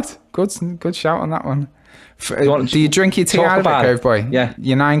shout. Good shout on that one. Do you drink your tea out of it, Cove Boy? Yeah.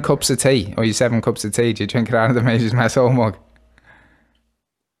 Your 9 cups of tea or your 7 cups of tea, do you drink it out of the Major's Messel mug?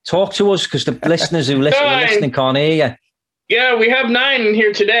 Talk to us, because the listeners who listening can't hear you. Yeah, we have 9 in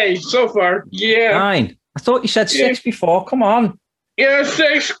here today so far. Yeah. 9? I thought you said 6 before. Come on. Yeah,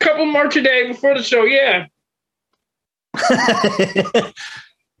 6. Couple more today before the show. Yeah.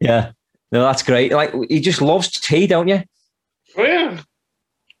 Yeah. No, that's great. Like, he just loves tea, don't you? Oh, yeah.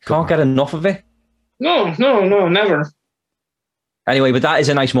 Can't get enough of it. No, never. Anyway, but that is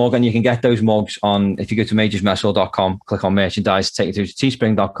a nice mug, and you can get those mugs on, if you go to majorsmessel.com, click on merchandise, take you to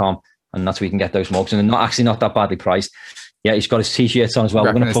teespring.com, and that's where you can get those mugs. And they're not that badly priced. Yeah, he's got his t-shirts on as well.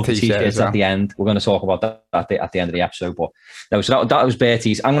 We're going to put the t-shirts at the end. We're going to talk about that at the end of the episode. But that was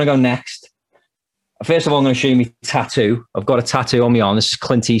Bertie's. I'm going to go next. First of all, I'm going to show you my tattoo. I've got a tattoo on my arm. This is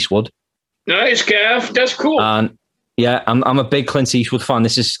Clint Eastwood. Nice, Gav. That's cool. And yeah, I'm a big Clint Eastwood fan.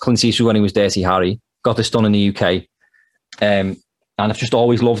 This is Clint Eastwood when he was Dirty Harry. Got this done in the UK. And I've just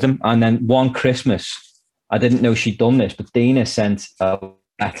always loved him. And then one Christmas, I didn't know she'd done this, but Dina sent a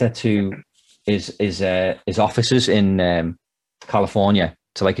letter to his officers in California,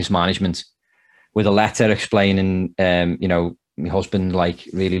 to like his management, with a letter explaining, my husband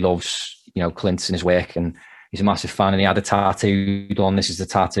really loves, Clint and his work, and he's a massive fan, and he had a tattoo done. This is the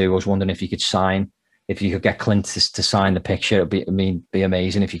tattoo. I was wondering if you could get Clint to sign the picture. It'd be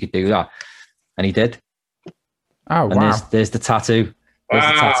amazing if you could do that. And he did. Oh, and wow. There's the tattoo. There's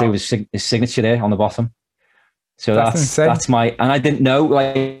the tattoo, his signature there on the bottom. So that's my, and I didn't know,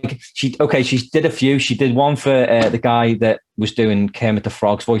 she did a few. She did one for the guy that was doing Kermit the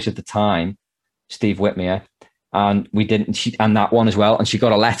Frog's voice at the time, Steve Whitmire. And and that one as well. And she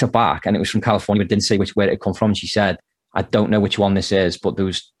got a letter back, and it was from California, but didn't say where it had come from. And she said, I don't know which one this is, but there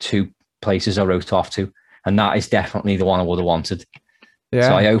was 2 places I wrote off to. And that is definitely the one I would have wanted. Yeah.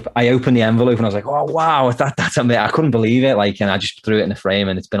 So I opened the envelope and I was like, oh, wow, that's amazing. I couldn't believe it. And I just threw it in the frame,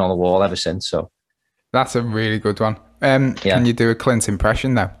 and it's been on the wall ever since. So that's a really good one. Can you do a Clint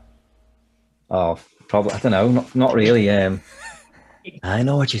impression though? Oh, probably. I don't know. Not really. I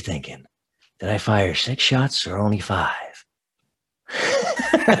know what you're thinking. Did I fire 6 shots or only 5?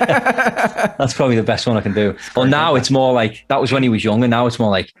 That's probably the best one I can do. Well, now it's more like, that was when he was younger. Now it's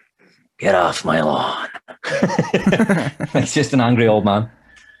more like, Get off my lawn. It's just an angry old man.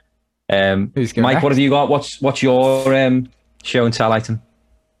 Who's going Mike, next? what have you got? What's your show and tell item?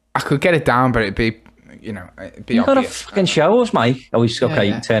 I could get it down, but it'd be, it'd be You got to obvious. fucking show us, Mike. Oh, he's okay.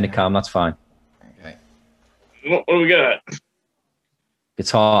 yeah. Turn it calm. That's fine. Okay. What do we got?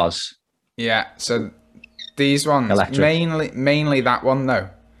 Guitars. Yeah, so these ones, Electric. mainly that one though.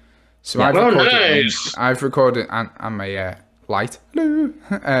 So Yeah. I've recorded and my light.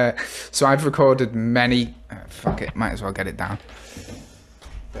 Hello. So I've recorded many. Fuck it, might as well get it down.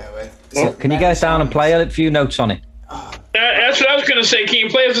 Bear with. So can you get it down and play a few notes on it? That's what I was going to say. Can you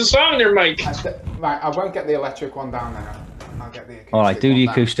play us a song there, Mike? Right, I won't get the electric one down then. I'll get the acoustic. All right, do the one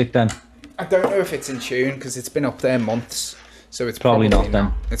down. acoustic then. I don't know if it's in tune because it's been up there months, so it's Probably not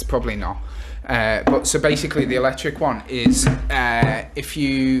then. It's probably not. But so basically, the electric one is we've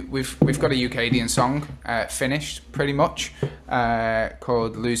got a Ukadian song finished pretty much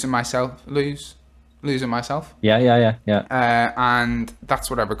called "Losing Myself." Losing Myself. Yeah. And that's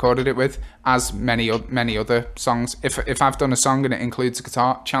what I recorded it with, as many other songs. If I've done a song and it includes a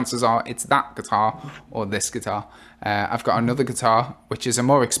guitar, chances are it's that guitar or this guitar. I've got another guitar, which is a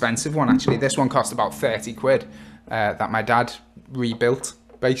more expensive one actually. This one cost about 30 quid that my dad rebuilt,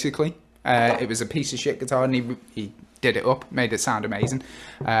 basically. It was a piece of shit guitar and he did it up, made it sound amazing.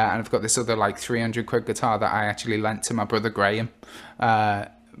 And I've got this other like 300 quid guitar that I actually lent to my brother Graham.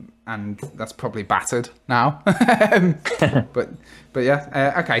 And that's probably battered now. but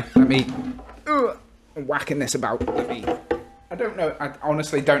yeah, okay, let me I'm whacking this about. I don't know, I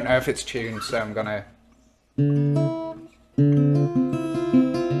honestly don't know if it's tuned, so I'm gonna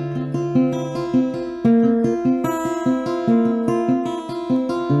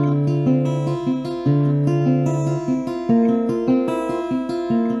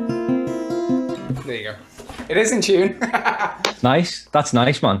there you go. It is in tune. Nice. That's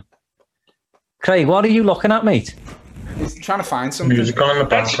nice, man. Craig, what are you looking at, mate? He's trying to find something. Music on the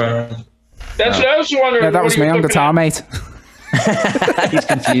background. That's what I was wondering. Yeah, that was What are me you on looking guitar, at? mate. He's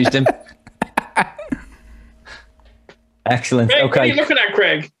confused him. Excellent. Craig, what are you Okay. looking at,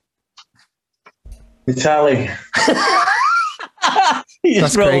 Craig? Vitaly. He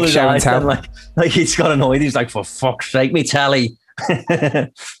That's just rolled Craig's his show and eyes tell. then, like he's got annoyed. He's like, for fuck's sake, me telly.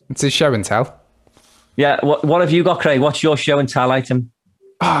 It's his show and tell. Yeah. What have you got, Craig? What's your show and tell item?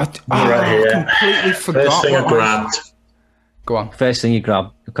 Right Right I here. completely forgot. First thing I what grabbed. Go on, First thing you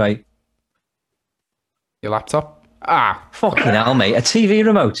grab. Okay. your laptop. Ah, Fucking hell, mate. A TV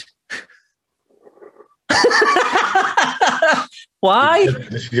remote. Why?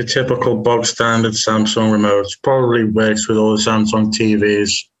 This is your typical bog standard Samsung remote. Probably works with all the Samsung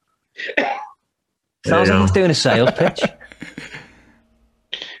TVs. Sounds you like go. he's doing a sales pitch.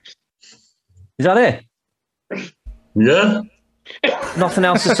 Is that it? Yeah. Nothing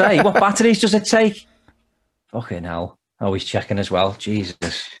else to say. What batteries does it take? Fucking hell. Oh, he's checking as well.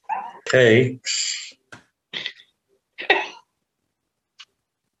 Jesus. Okay.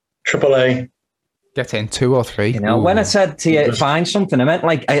 AAA. get in 2 or 3. You know, when I said to you, find something, I meant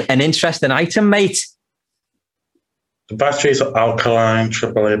like an interesting item, mate. The batteries are alkaline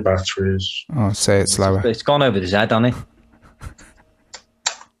AAA batteries. Oh, say it slower. It's gone over his head, hasn't it?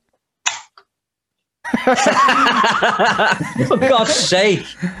 For God's sake.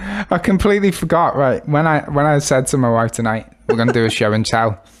 I completely forgot. Right when I said to my wife tonight, we're gonna do a show and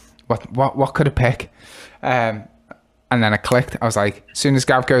tell. What could I pick? And then I clicked. I was like, as soon as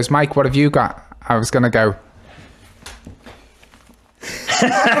Gav goes, Mike, what have you got? I was gonna go.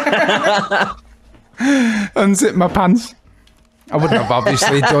 Unzip my pants. I wouldn't have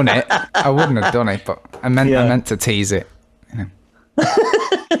obviously done it. I wouldn't have done it, but I meant to tease it.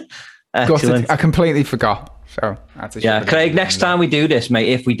 Excellent. I completely forgot. So I had to Yeah, shove it Craig, in. next time we do this, mate,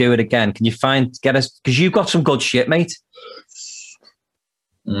 if we do it again, can you get us, because you've got some good shit, mate.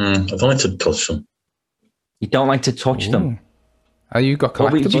 I don't like to touch them. You don't like to touch them. Oh, you got Well,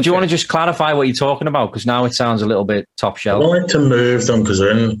 collectibles. do you want to just clarify what you're talking about? Because now it sounds a little bit top I shelf. don't like to move them because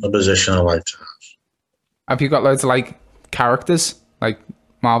they're in a position I like to have. Have you got loads of like characters, like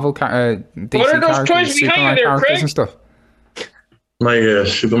Marvel, DC What are those characters, toys behind you Superman there, characters Craig? and stuff? My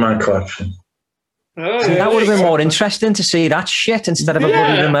Superman collection. Oh, See, that would have been more interesting to see that shit instead of a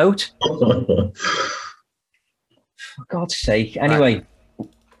bloody Yeah. remote. For God's sake. Anyway,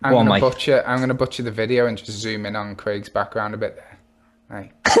 I'm go on, gonna Mike. butcher the video and just zoom in on Craig's background a bit there.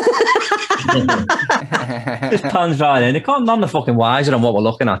 Right. Just pans right in. It can't none the fucking wiser on what we're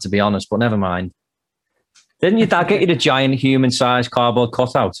looking at, to be honest, but never mind. Didn't your dad get you the giant human-sized cardboard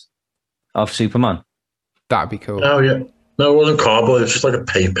cutout of Superman? That'd be cool. Oh, yeah. No, it wasn't cardboard. It was just like a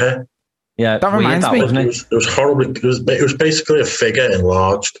paper. Yeah, That weird, reminds me. wasn't It was horrible. It was basically a figure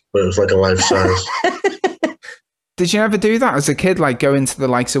enlarged, but it was like a life size. Did you ever do that as a kid? Like go into the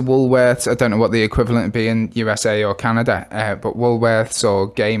likes of Woolworths? I don't know what the equivalent would be in USA or Canada, but Woolworths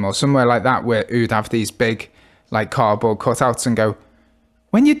or Game or somewhere like that, where you'd have these big, like cardboard cutouts, and go,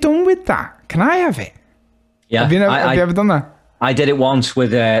 "When you're done with that, can I have it?" Yeah, Have you ever done that? I did it once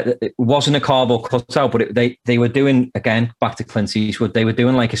with it wasn't a cardboard cutout, but they were doing, again, back to Clint Eastwood, they were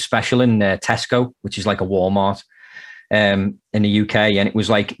doing like a special in Tesco, which is like a Walmart in the UK, and it was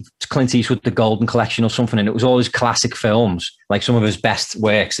like Clint Eastwood, the Golden Collection or something, and it was all his classic films, like some of his best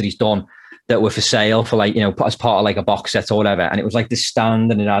works that he's done that were for sale for like, you know, as part of like a box set or whatever, and it was like this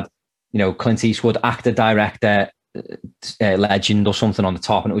stand, and it had, you know, Clint Eastwood, actor, director, legend or something on the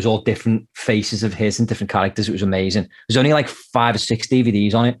top, and it was all different faces of his and different characters. It was amazing. There's only like 5 or 6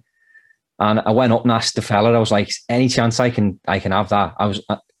 DVDs on it, and I went up and asked the fella, I was like, any chance I can have that? I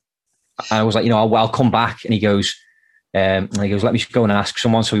was like, you know, I'll come back. And he goes, let me just go and ask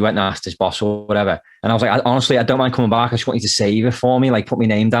someone. So we went and asked his boss or whatever, and I was like, honestly, I don't mind coming back, I just want you to save it for me, like put my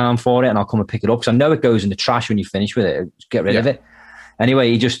name down for it, and I'll come and pick it up, because I know it goes in the trash when you finish with it. Just get rid of it.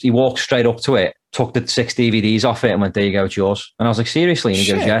 Anyway, he walked straight up to it, took the 6 DVDs off it, and went, there you go, it's yours. And I was like, seriously? And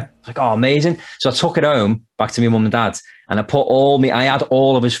he goes, yeah. I was like, oh, amazing. So I took it home back to my mum and dad's, and I had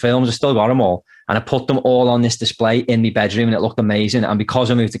all of his films, I still got them all, and I put them all on this display in my bedroom, and it looked amazing. And because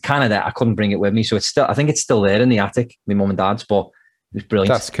I moved to Canada, I couldn't bring it with me, so I think it's still there in the attic, my mum and dad's, but it was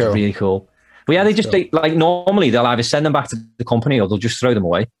brilliant. That's cool. It was really cool. But yeah, they normally they'll either send them back to the company or they'll just throw them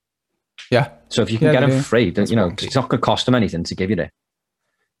away. Yeah. So if you can get them free, you know, it's not going to cost them anything to give you it.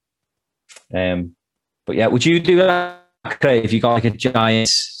 But yeah, would you do that, Craig, if you got like a giant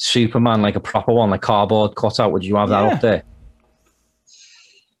Superman, like a proper one, like cardboard cutout? Would you have that up there?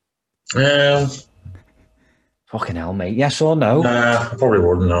 Fucking hell, mate. Yes or no? Nah, I probably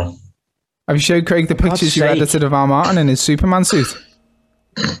wouldn't know. Have you showed Craig the pictures you edited of our Martin in his Superman suit?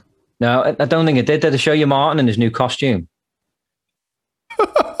 No, I don't think I did. Did I show you Martin in his new costume?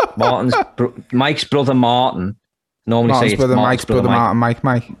 Mike's brother Martin. Normally say it's Mike's brother Martin.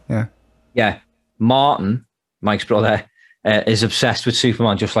 Mike. Yeah. Yeah, Martin, Mike's brother, is obsessed with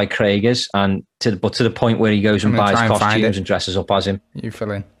Superman, just like Craig is, to the point where he goes and buys costumes and dresses up as him. You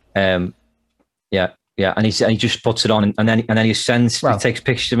fill in. Yeah, and he just puts it on, and then he takes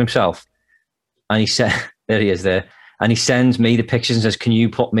pictures of himself, and he said, there he is there, and he sends me the pictures and says, "Can you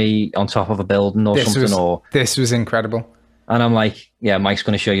put me on top of a building or something?" This was incredible. And I'm like, yeah, Mike's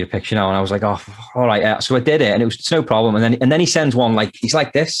going to show you the picture now. And I was like, oh, all right. Yeah. So I did it, and it's no problem. And then he sends one, like, he's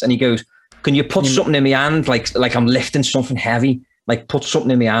like this, and he goes, "Can you put something in my hand? Like I'm lifting something heavy, like put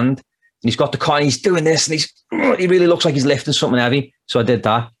something in my hand." And he's got the car, and he's doing this, and he really looks like he's lifting something heavy. So I did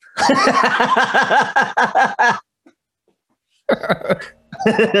that.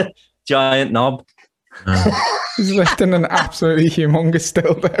 Giant knob. He's lifting an absolutely humongous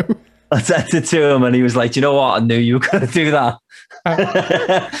dildo. I sent it to him, and he was like, "You know what? I knew you were going to do that."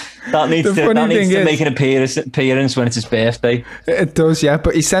 That needs to make an appearance when it's his birthday. It does, yeah.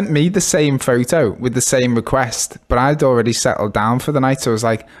 But he sent me the same photo with the same request, but I'd already settled down for the night, so I was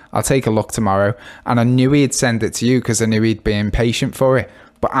like, I'll take a look tomorrow. And I knew he'd send it to you because I knew he'd be impatient for it.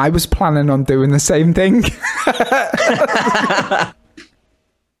 But I was planning on doing the same thing.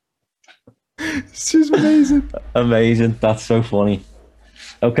 It's just amazing. Amazing. That's so funny.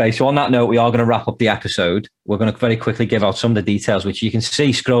 Okay, so on that note, we are going to wrap up the episode. We're going to very quickly give out some of the details, which you can see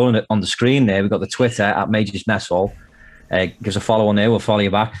scrolling on the screen there. We've got the Twitter at Majors Mess Hall. Give us a follow on there. We'll follow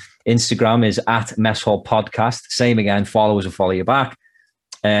you back. Instagram is at Mess Hall Podcast. Same again. Follow us and follow you back.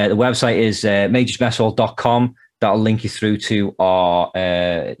 The website is majorsmesshall.com. That'll link you through to our,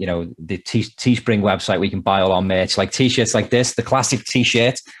 the Teespring website where you can buy all our merch, like T-shirts like this, the classic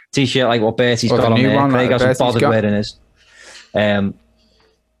T-shirt like what Bertie's got on there. Craig hasn't bothered wearing his.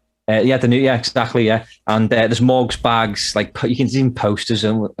 Exactly. And there's mugs, bags, like you can see posters,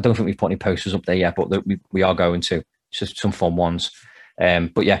 and I don't think we've put any posters up there yet, but we are going to. It's just some fun ones.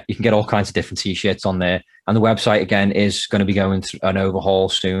 But yeah, you can get all kinds of different T-shirts on there, and the website again is going to be going through an overhaul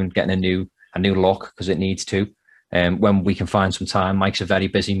soon, getting a new look because it needs to. When we can find some time. Mike's a very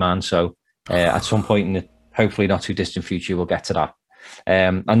busy man, so at some point in the hopefully not too distant future, we'll get to that.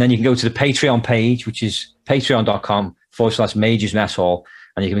 And then you can go to the Patreon page, which is patreon.com/Majors Mess Hall.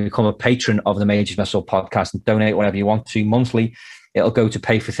 And you can become a patron of the Majors Mess Hall podcast and donate whatever you want to monthly. It'll go to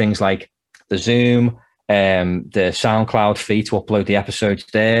pay for things like the Zoom, the SoundCloud fee to upload the episodes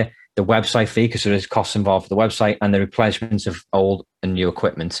there, the website fee, because there is costs involved for the website, and the replenishments of old and new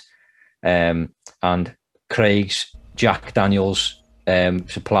equipment. And Craig's Jack Daniels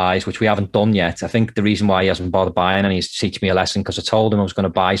supplies, which we haven't done yet. I think the reason why he hasn't bothered buying any is to teach me a lesson, because I told him I was going to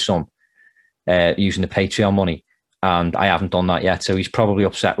buy some. using the Patreon money. And I haven't done that yet. So he's probably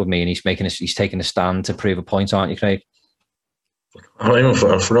upset with me and he's taking a stand to prove a point, aren't you, Craig? I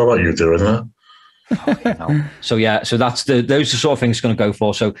forgot about you doing that. So yeah, so those are the sort of things it's going to go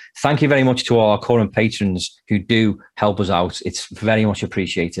for. So thank you very much to all our current patrons who do help us out. It's very much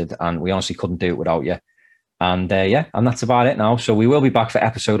appreciated, and we honestly couldn't do it without you. And and that's about it now. So we will be back for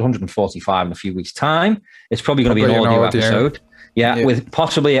episode 145 in a few weeks' time. It's probably going to be an audio episode. Yeah, with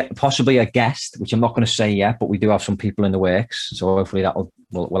possibly a guest, which I'm not going to say yet, but we do have some people in the works. So hopefully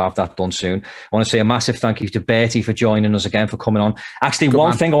we'll have that done soon. I want to say a massive thank you to Bertie for joining us again, for coming on. Actually,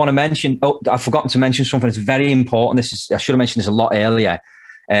 one thing I want to mention. Oh, I've forgotten to mention something that's very important. I should have mentioned this a lot earlier.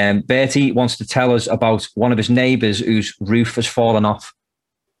 Bertie wants to tell us about one of his neighbours whose roof has fallen off.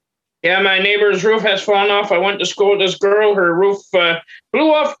 Yeah, my neighbor's roof has fallen off. I went to school with this girl. Her roof blew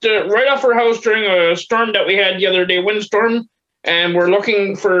off right off her house during a storm that we had the other day, windstorm. And we're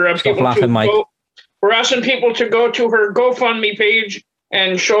looking for people to go. We're asking people to go to her GoFundMe page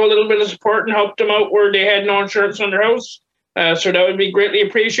and show a little bit of support and help them out where they had no insurance on their house. So that would be greatly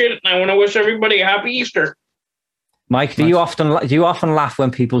appreciated. And I want to wish everybody a happy Easter. Mike, do you often laugh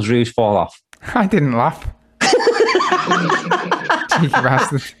when people's roofs fall off? I didn't laugh.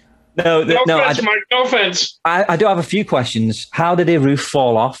 No offense, Mike. No offense. I do have a few questions. How did a roof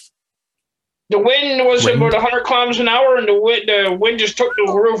fall off? The wind was about 100 kilometers an hour, and the wind just took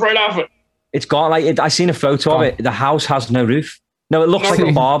the roof right off it. It's gone. I seen a photo of it. The house has no roof. No, it looks like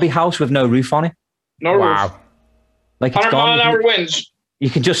a Barbie house with no roof on it. No roof. Like it's 100 gone. mile an hour winds. You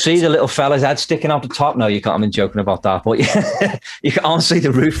can just see the little fella's head sticking out the top. No, you can't. I'm joking about that, but you can honestly,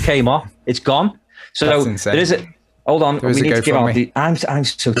 the roof came off. It's gone. So there is a. Hold on, we need to give out the. I'm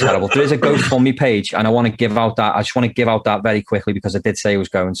so terrible. There is a GoFundMe page, and I want to give out that. I just want to give out that very quickly because I did say I was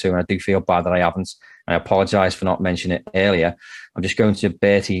going to, and I do feel bad that I haven't. I apologise for not mentioning it earlier. I'm just going to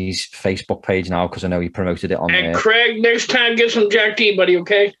Bertie's Facebook page now because I know he promoted it on there. And Craig, next time get some Jack D, buddy.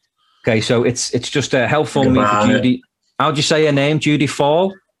 Okay. Okay, so it's just a helpful me for Judy. How'd you say her name? Judy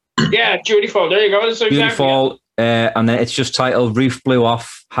Fall. Yeah, Judy Fall. There you go. That's exactly Judy Fall. And then it's just titled "Roof Blew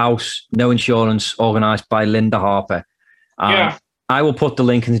Off, House No Insurance," organised by Linda Harper. Yeah. I will put the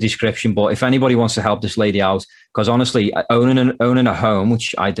link in the description. But if anybody wants to help this lady out, because honestly, owning a home,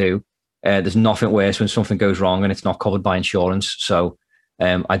 which I do, there's nothing worse when something goes wrong and it's not covered by insurance. So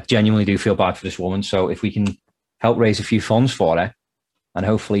I genuinely do feel bad for this woman. So if we can help raise a few funds for her and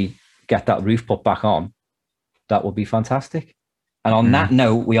hopefully get that roof put back on, that would be fantastic. And on that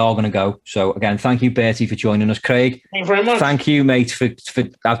note, we are going to go. So again, thank you, Bertie, for joining us. Craig, thank you very much. Thank you, mate. For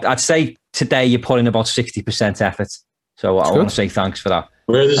I'd say today you're putting about 60% effort. So I want to say thanks for that.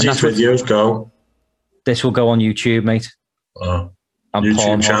 Where does these videos go? This will go on YouTube, mate.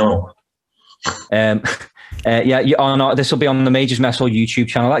 YouTube channel. This will be on the Majors Mess Hall YouTube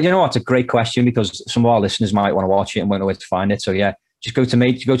channel. You know what? It's a great question because some of our listeners might want to watch it and won't know where to find it. So yeah, just go to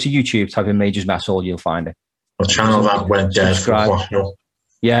YouTube, type in Majors Mess Hall, you'll find it. A channel that went dead for a while.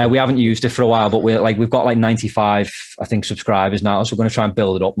 Yeah, we haven't used it for a while, but we've got like 95, I think, subscribers now. So we're going to try and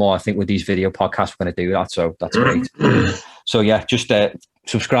build it up more. I think with these video podcasts, we're going to do that. So that's great. So yeah, just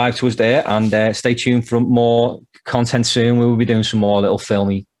subscribe to us there and stay tuned for more content soon. We will be doing some more little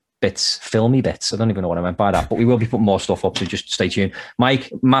filmy bits. I don't even know what I meant by that, but we will be putting more stuff up. So just stay tuned.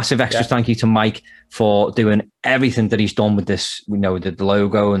 Mike, massive extra thank you to Mike for doing everything that he's done with this. We know the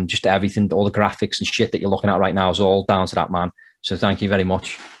logo and just everything, all the graphics and shit that you're looking at right now is all down to that man. So thank you very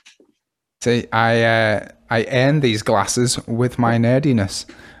much. See, I earned these glasses with my nerdiness.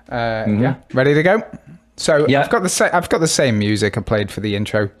 Yeah, ready to go. So I've got the same music I played for the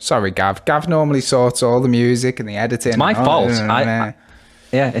intro. Sorry, Gav. Gav normally sorts all the music and the editing. It's my fault.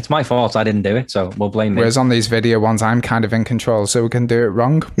 It's my fault. I didn't do it, so we'll blame me. Whereas on these video ones, I'm kind of in control, so we can do it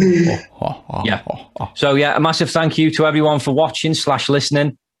wrong. So yeah, a massive thank you to everyone for watching /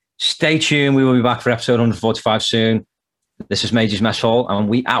 listening. Stay tuned. We will be back for episode 145 soon. This is Majors Mess Hall, and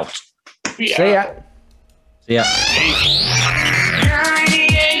we out. Yeah. See ya.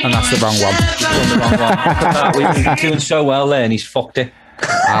 And that's the wrong one. We've been doing so well there, and he's fucked it.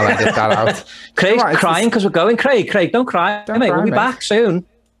 I'll edit that out. Craig's crying because we're going. Craig, don't cry. Mate, we'll be back soon.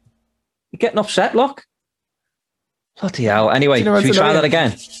 You're getting upset, look. Bloody hell. Anyway, should we try that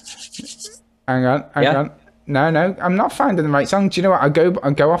again? Hang on. No, I'm not finding the right song. Do you know what? I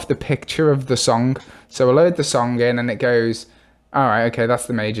go off the picture of the song. So I load the song in and it goes, all right, okay, that's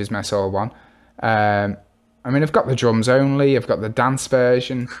the Majors Mess Hall one. I mean, I've got the drums only. I've got the dance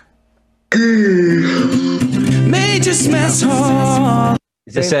version. Majors Mess Hall.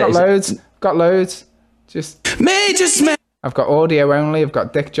 Got loads. Just Majors Mess. I've got audio only. I've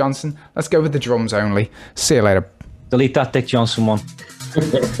got Dick Johnson. Let's go with the drums only. See you later. Delete that Dick Johnson one. Come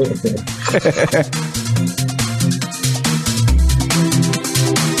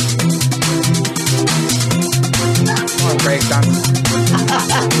on, breakdance.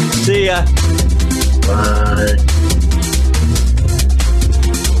 See ya. Bye.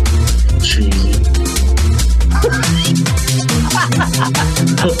 Cheesy.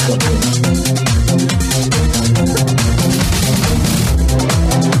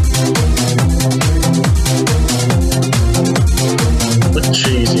 What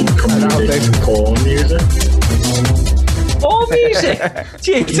cheesy comedy porn music? All music.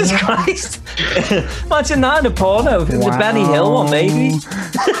 Jesus Christ. Imagine that in a porno. The Benny Hill one, maybe.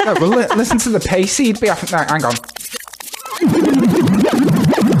 No, well, listen to the pace he'd be having. No, hang on.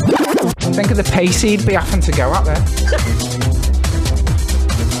 Think of the pace he'd be having to go up there.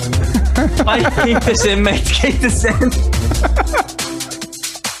 Mate, keep this in, mate. Keep this in.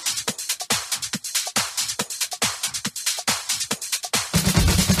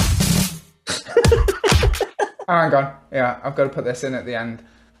 Oh, hang on. Yeah, I've got to put this in at the end.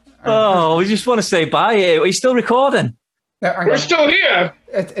 Oh, we just want to say bye. Are you still recording? No, hang We're on. still here.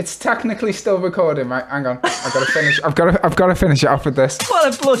 It's technically still recording, right? Hang on. I've got to finish. I've got to finish it off with this.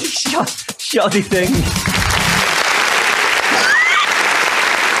 What a bloody shoddy thing.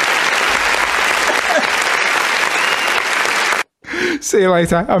 See you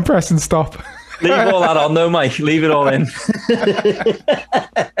later. I'm pressing stop. Leave all that on though, Mike. Leave it all in.